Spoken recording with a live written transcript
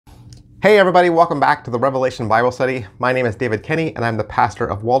Hey everybody, welcome back to the Revelation Bible Study. My name is David Kenney and I'm the pastor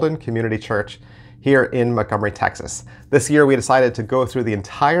of Walden Community Church here in Montgomery, Texas. This year we decided to go through the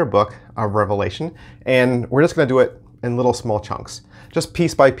entire book of Revelation, and we're just going to do it in little small chunks. Just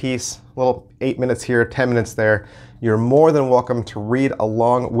piece by piece, little 8 minutes here, 10 minutes there. You're more than welcome to read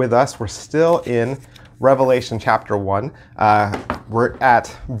along with us. We're still in Revelation chapter 1. We're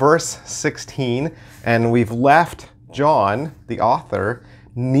at verse 16, and we've left John, the author,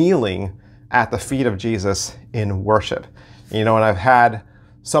 kneeling at the feet of Jesus in worship. You know, and I've had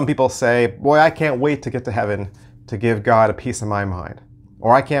some people say, boy, I can't wait to get to heaven to give God a piece of my mind.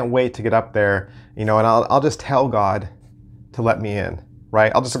 Or I can't wait to get up there, you know, and I'll just tell God to let me in,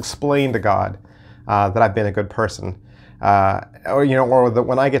 right? I'll just explain to God that I've been a good person.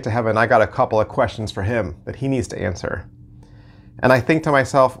 When I get to heaven, I got a couple of questions for him that he needs to answer. And I think to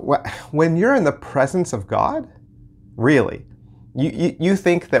myself, when you're in the presence of God, really? You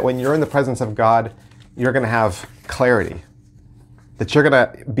think that when you're in the presence of God, you're going to have clarity, that you're going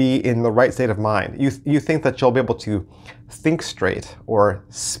to be in the right state of mind. You think that you'll be able to think straight or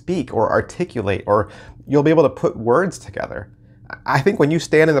speak or articulate, or you'll be able to put words together. I think when you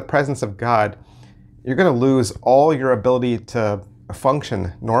stand in the presence of God, you're going to lose all your ability to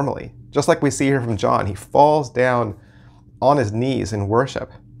function normally. Just like we see here from John, he falls down on his knees in worship.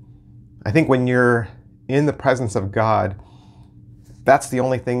 I think when you're in the presence of God, that's the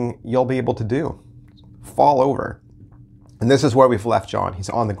only thing you'll be able to do. Fall over. And this is where we've left John. He's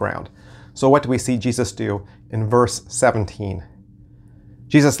on the ground. So what do we see Jesus do in verse 17?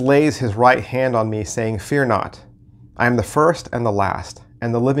 Jesus lays his right hand on me, saying, "Fear not. I am the first and the last,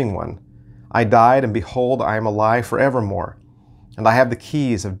 and the living one. I died, and behold, I am alive forevermore. And I have the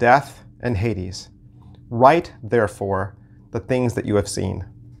keys of death and Hades. Write, therefore, the things that you have seen."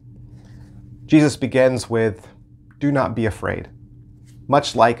 Jesus begins with, "Do not be afraid."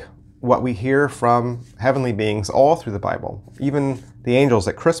 Much like what we hear from heavenly beings all through the Bible, even the angels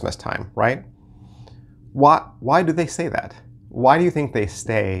at Christmas time, right? Why do they say that? Why do you think they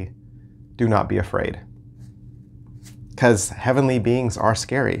say, "Do not be afraid"? Because heavenly beings are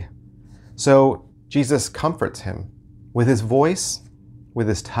scary. So Jesus comforts him with his voice, with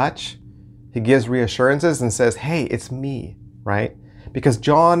his touch. He gives reassurances and says, "Hey, it's me," right? Because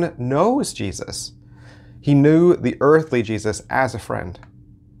John knows Jesus. He knew the earthly Jesus as a friend.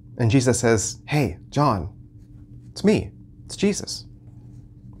 And Jesus says, "Hey, John, it's me. It's Jesus."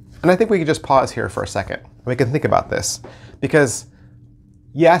 And I think we could just pause here for a second. We can think about this. Because,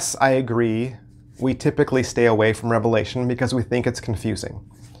 yes, I agree, we typically stay away from Revelation because we think it's confusing.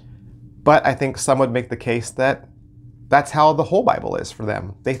 But I think some would make the case that that's how the whole Bible is for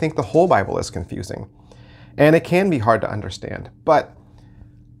them. They think the whole Bible is confusing. And it can be hard to understand. But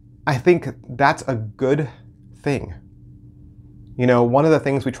I think that's a good thing. You know, one of the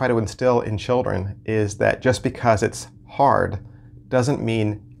things we try to instill in children is that just because it's hard doesn't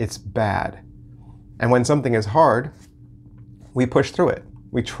mean it's bad. And when something is hard, we push through it.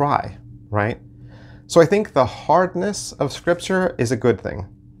 We try, right? So I think the hardness of Scripture is a good thing.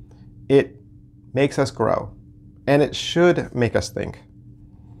 It makes us grow, and it should make us think.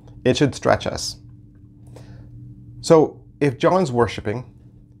 It should stretch us. So if John's worshiping,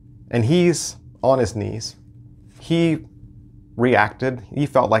 and he's on his knees, he reacted. He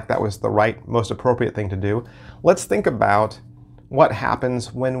felt like that was the right, most appropriate thing to do. Let's think about what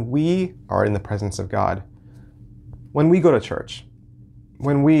happens when we are in the presence of God. When we go to church,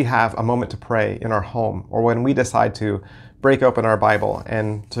 when we have a moment to pray in our home, or when we decide to break open our Bible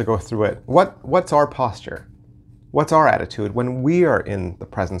and to go through it, what's our posture? What's our attitude when we are in the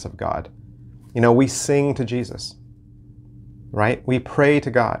presence of God? You know, we sing to Jesus, right? We pray to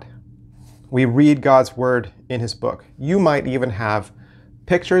God. We read God's word in his book. You might even have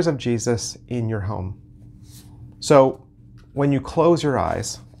pictures of Jesus in your home. So when you close your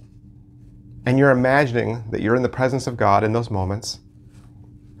eyes and you're imagining that you're in the presence of God in those moments,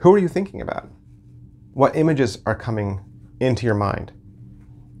 who are you thinking about? What images are coming into your mind?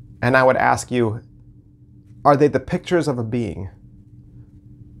 And I would ask you, are they the pictures of a being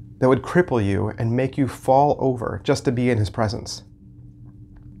that would cripple you and make you fall over just to be in his presence?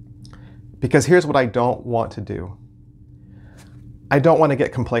 Because here's what I don't want to do. I don't want to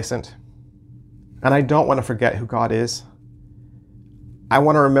get complacent, and I don't want to forget who God is. I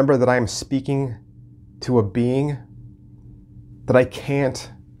want to remember that I am speaking to a being that I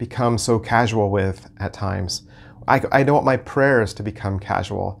can't become so casual with at times. I don't want my prayers to become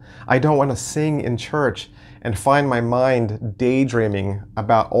casual. I don't want to sing in church and find my mind daydreaming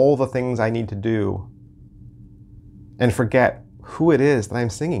about all the things I need to do and forget who it is that I'm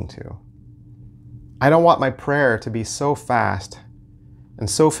singing to. I don't want my prayer to be so fast and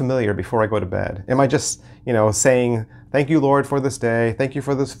so familiar before I go to bed? Am I just, saying, thank you, Lord, for this day. Thank you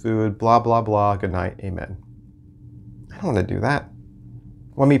for this food, blah, blah, blah. Good night. Amen. I don't want to do that.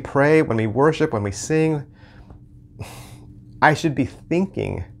 When we pray, when we worship, when we sing, I should be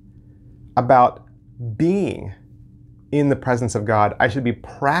thinking about being in the presence of God. I should be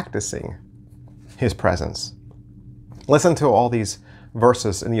practicing His presence. Listen to all these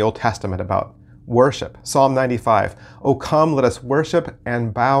verses in the Old Testament about worship. Psalm 95, "O come, let us worship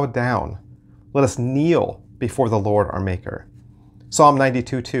and bow down. Let us kneel before the Lord our Maker." Psalm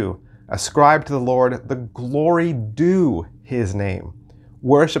 92:2, "Ascribe to the Lord the glory due His name.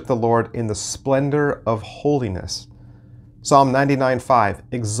 Worship the Lord in the splendor of holiness." Psalm 99:5,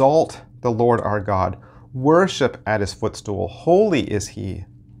 "Exalt the Lord our God. Worship at His footstool. Holy is He."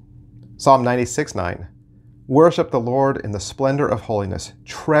 Psalm 96:9, "Worship the Lord in the splendor of holiness.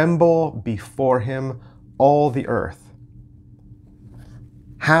 Tremble before Him, all the earth."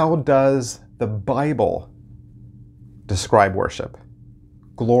 How does the Bible describe worship?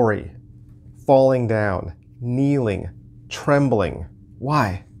 Glory, falling down, kneeling, trembling.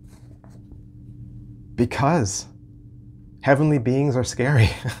 Why? Because heavenly beings are scary.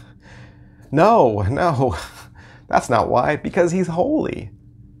 No, that's not why. Because He's holy,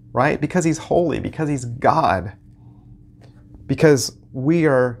 right? Because He's holy, because He's God. Because we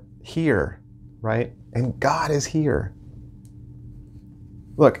are here, right? And God is here.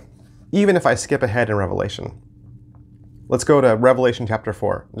 Look, even if I skip ahead in Revelation, let's go to Revelation chapter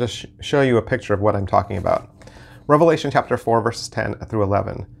 4. Just show you a picture of what I'm talking about. Revelation chapter 4, verses 10 through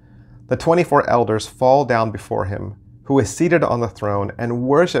 11. "The 24 elders fall down before Him, who is seated on the throne, and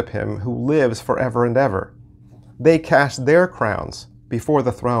worship Him who lives forever and ever. They cast their crowns before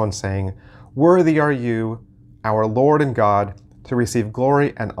the throne, saying, 'Worthy are you, our Lord and God, to receive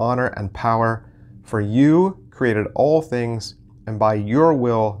glory and honor and power, for you created all things, and by your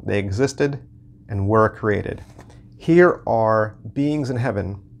will they existed and were created.'" Here are beings in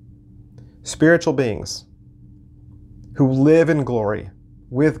heaven, spiritual beings, who live in glory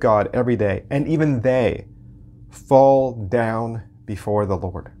with God every day, and even they fall down before the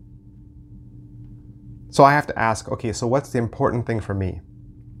Lord. So I have to ask, okay, so what's the important thing for me?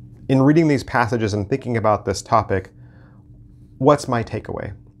 In reading these passages and thinking about this topic, what's my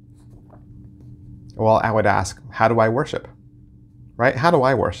takeaway? Well, I would ask, how do I worship? Right? How do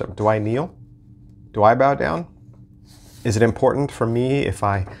I worship? Do I kneel? Do I bow down? Is it important for me if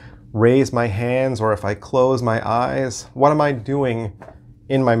I raise my hands or if I close my eyes? What am I doing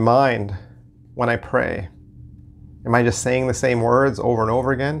in my mind when I pray? Am I just saying the same words over and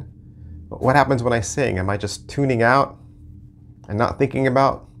over again? What happens when I sing? Am I just tuning out and not thinking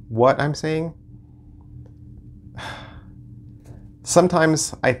about what I'm saying?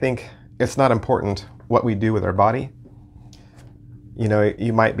 Sometimes I think it's not important what we do with our body.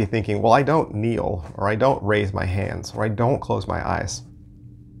 You might be thinking, well, I don't kneel, or I don't raise my hands, or I don't close my eyes.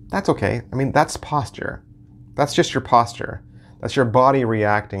 That's okay. That's posture. That's just your posture. That's your body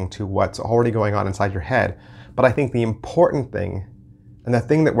reacting to what's already going on inside your head. But I think the important thing, and the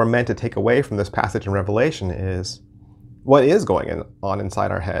thing that we're meant to take away from this passage in Revelation, is what is going on inside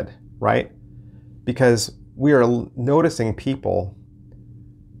our head, right? Because we are noticing people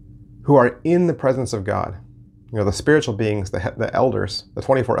who are in the presence of God. The spiritual beings, the elders, the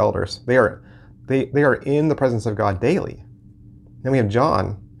 24 elders, they are in the presence of God daily. Then we have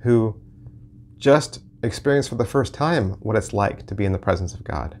John, who just experienced for the first time what it's like to be in the presence of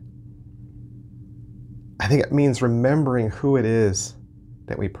God. I think it means remembering who it is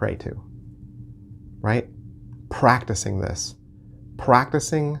that we pray to, right? Practicing this.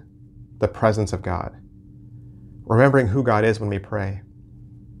 Practicing the presence of God. Remembering who God is when we pray.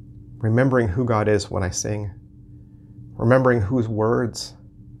 Remembering who God is when I sing. Remembering whose words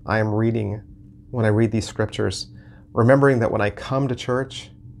I am reading when I read these scriptures. Remembering that when I come to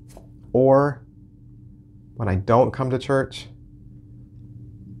church, or when I don't come to church,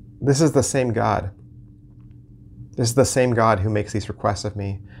 this is the same God. This is the same God who makes these requests of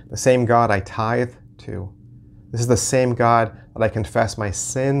me. The same God I tithe to. This is the same God that I confess my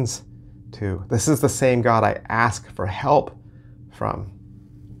sins to. This is the same God I ask for help from.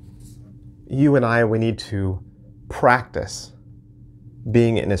 You and I, we need to practice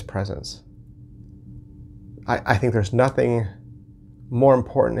being in His presence. I think there's nothing more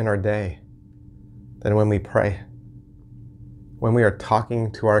important in our day than when we pray. When we are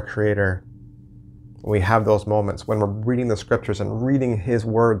talking to our Creator, when we have those moments, when we're reading the scriptures and reading His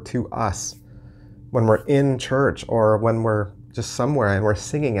word to us, when we're in church, or when we're just somewhere and we're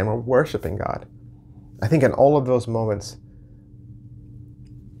singing and we're worshiping God. I think in all of those moments,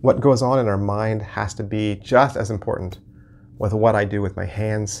 what goes on in our mind has to be just as important, with what I do with my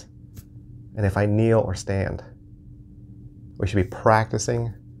hands, and if I kneel or stand. We should be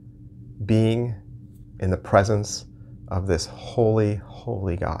practicing being in the presence of this holy,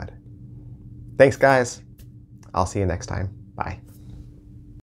 holy God. Thanks, guys. I'll see you next time. Bye.